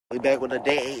We back with a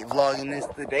day 8 vlog, and this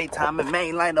the daytime and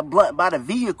main line the blunt by the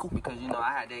vehicle. Because, you know,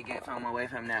 I had to get from away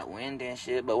from that wind and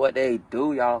shit. But what they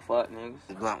do, y'all fuck niggas.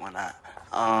 The blunt one not.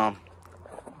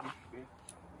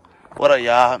 What up,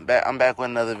 y'all? I'm back with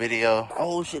another video.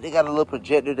 Oh, shit, they got a little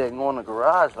projector that can go in the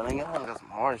garage, but they got some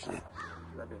hard shit.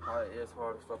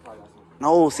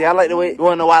 No, see, I like the way, you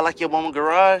wanna know why I like your mama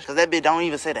garage? Cause that bitch don't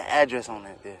even say the address on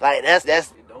that bitch. Like,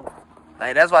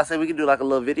 that's why I said we can do like a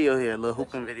little video here, a little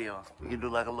hooping video. We can do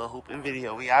like a little hooping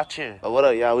video. We out here. But what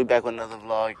up, y'all? We back with another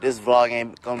vlog. This vlog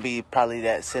ain't gonna be probably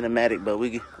that cinematic, but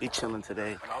we chilling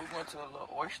today. I was going to a little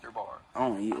oyster bar. I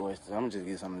don't eat oysters. I'm gonna just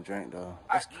get something to drink though.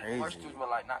 That's crazy. Oysters, but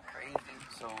like not crazy.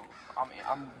 So I mean,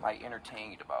 I'm like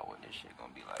entertained about what this shit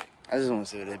gonna be like. I just wanna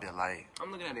see what they be like.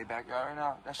 I'm looking at their backyard right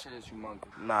now. That shit is humongous.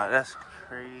 Nah, that's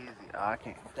crazy. Oh, I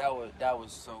can't. That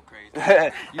was so crazy.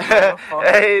 Hey,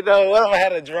 no, what if I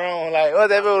had a drone? Like, what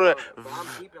that But I'm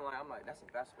keeping like, I'm like, that's a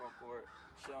basketball court,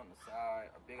 shit on the side,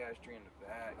 a big ass tree in the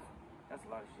back. That's a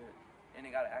lot of shit. And they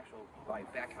got an actual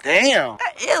like backyard. Damn,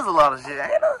 that is a lot of shit,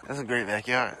 ain't it? That's a great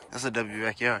backyard. That's a W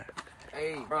backyard.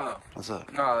 Hey, bro. What's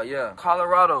up? Nah, yeah.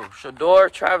 Colorado, Shador,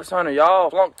 Travis Hunter, y'all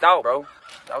flunked out, bro.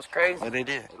 That was crazy. What they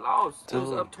did? They lost. It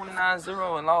was up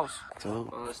 29-0 and lost.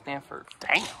 To Stanford.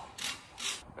 Damn.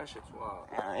 That shit's wild.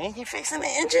 Ain't he fixing the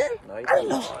engine? No, they I do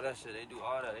know. all that shit. They do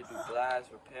all that. They do glass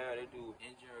repair. They do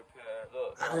engine repair.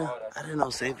 Look, all that I didn't know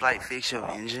Safe Light fix your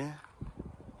engine.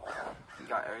 You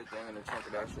got everything in the trunk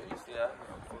of that shit. You see that?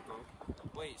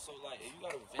 Wait, so like, if you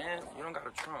got a van, you don't got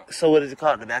a trunk. So what is it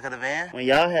called? The back of the van? When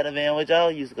y'all had a van, what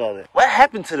y'all used to call it? What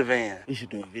happened to the van? We should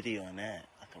do a video on that.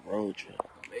 Like a road trip.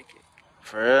 Make it.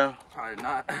 For real? Probably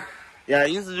not. Yeah, I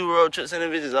used to do road trips in the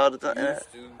bitches all the time.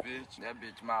 Used to, bitch. That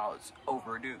bitch miles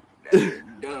overdue. That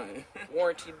shit done.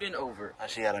 Warranty been over. Oh,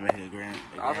 she gotta make a grand.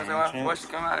 I was gonna say, what's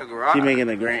coming out of the garage? She making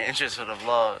a grand entrance for the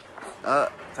vlog.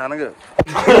 Time to go.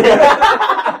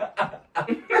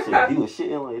 Shit, he was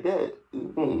shitting like that.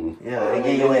 Yeah, they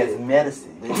gave your ass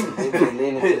medicine. They been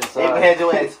leaning to the They side. had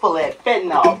your ass full of that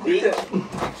fentanyl,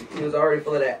 bitch. He was already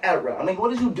full of that Adderall. Nigga,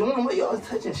 what is you doing? What you always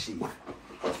touching shit?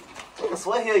 I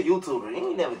swear he a YouTuber. You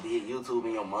ain't never did YouTube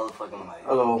in your motherfucking life.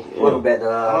 Hello, welcome back to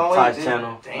Ty's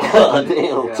channel.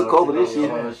 Damn, took over this shit.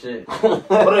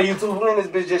 What are YouTube doing? This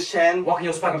bitch just chatting. Walk in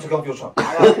your spot and took off your truck.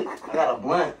 I got a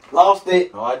blunt. Lost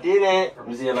it. No, I didn't. Let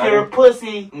me see a Pure lighter.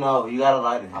 pussy. No, you got a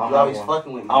lighter. You have always one.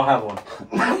 fucking with me. I don't have one.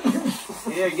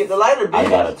 Yeah, get the lighter, bitch. I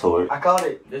got a torch. I caught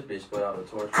it. This bitch put out the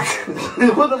torch.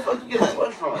 What the fuck you get a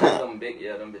torch from? Them big,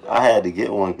 yeah, them bitches. I had to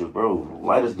get one because, bro,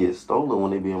 lighters get stolen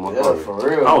when they be in my Yeah, car. for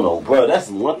real. I don't know, bro. That's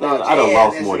one thing I done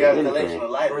lost more than anything.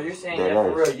 Bro, you're saying That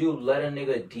that for is. real? You let a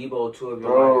nigga Debo 2 of your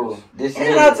Bro, lighters. this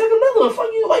And I took another one.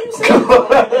 Fuck you. Why you saying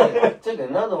that? Took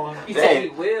another one. He said he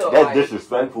will. That's like,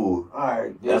 disrespectful.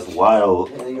 Alright. That's wild.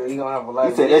 You gonna have a He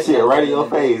lighter. said that shit right in your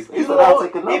face. He said I'll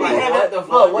take another He be one. having What the look,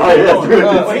 fuck? what Oh, he that's doing?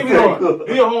 good. What he be That's doing? good.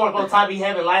 You know homework on top. He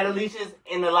having lighter leashes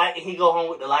in the light, and he go home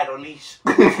with the lighter leash.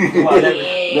 Damn,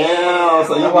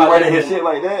 so you be running his shit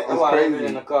like that? That's why I That's live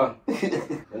in the crazy. car.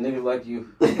 The niggas like you.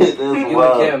 That's You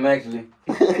wild. and Cam, actually.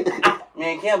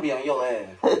 Man, Cam be on your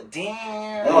ass.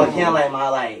 Damn. That's why Cam like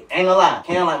my ain't gonna lie.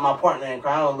 Cam like my partner in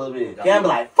crime a little bit. Cam be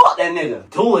like, fuck that nigga.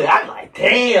 Do it. I be like,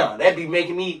 damn. That be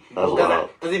making me, That's wild.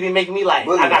 cause it be making me like,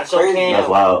 Bully I gotta show crazy. Cam. That's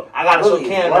wild. I gotta show Bully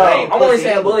Cam is that I ain't I'm only pussy.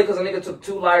 saying bully because a nigga took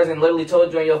 2 lighters and literally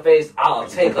told you in your face, I'll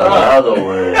take In her. other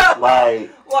words,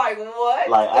 like Like what?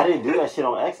 I didn't do that shit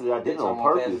on accident. I did it on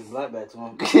purpose.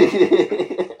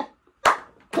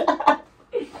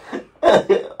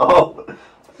 Oh,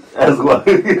 that's why.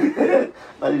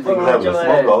 I used to have a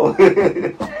smoke on.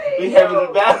 We having the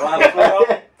battle.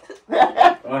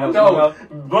 No,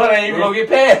 but I ain't even gonna get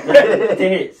past.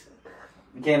 Hits.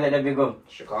 You can't let that bitch go.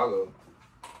 Chicago.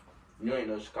 You ain't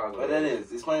know Chicago. What that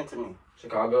is? Explain to me.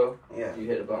 Chicago. Yeah. You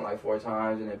hit the blunt like 4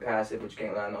 times and then pass it, but you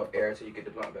can't let no air till you get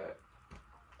the blunt back.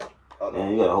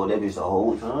 Man, you gotta hold that bitch the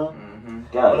whole time. Mm-hmm.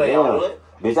 God What y'all do damn. it?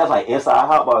 Bitch, that's like inside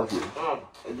hot boxes.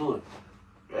 Let's do it.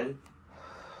 Ready?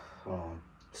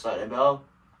 Start that bell.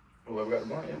 Whoever got the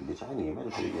blunt, yeah. Bitch, I ain't even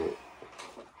meditate yet.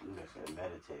 You just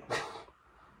meditate.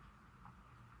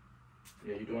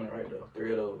 Yeah, you doing it right though.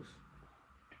 3 of those.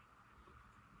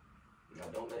 No,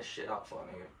 don't let shit out for a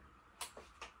nigga.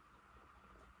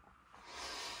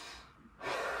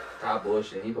 Stop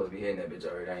bullshit. He supposed to be hitting that bitch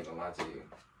already. I ain't gonna lie to you.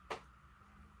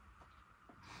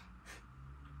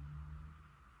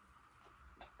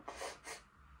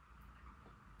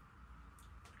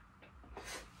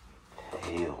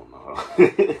 Hell no.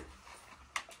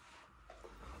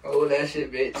 Oh, that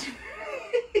shit, bitch.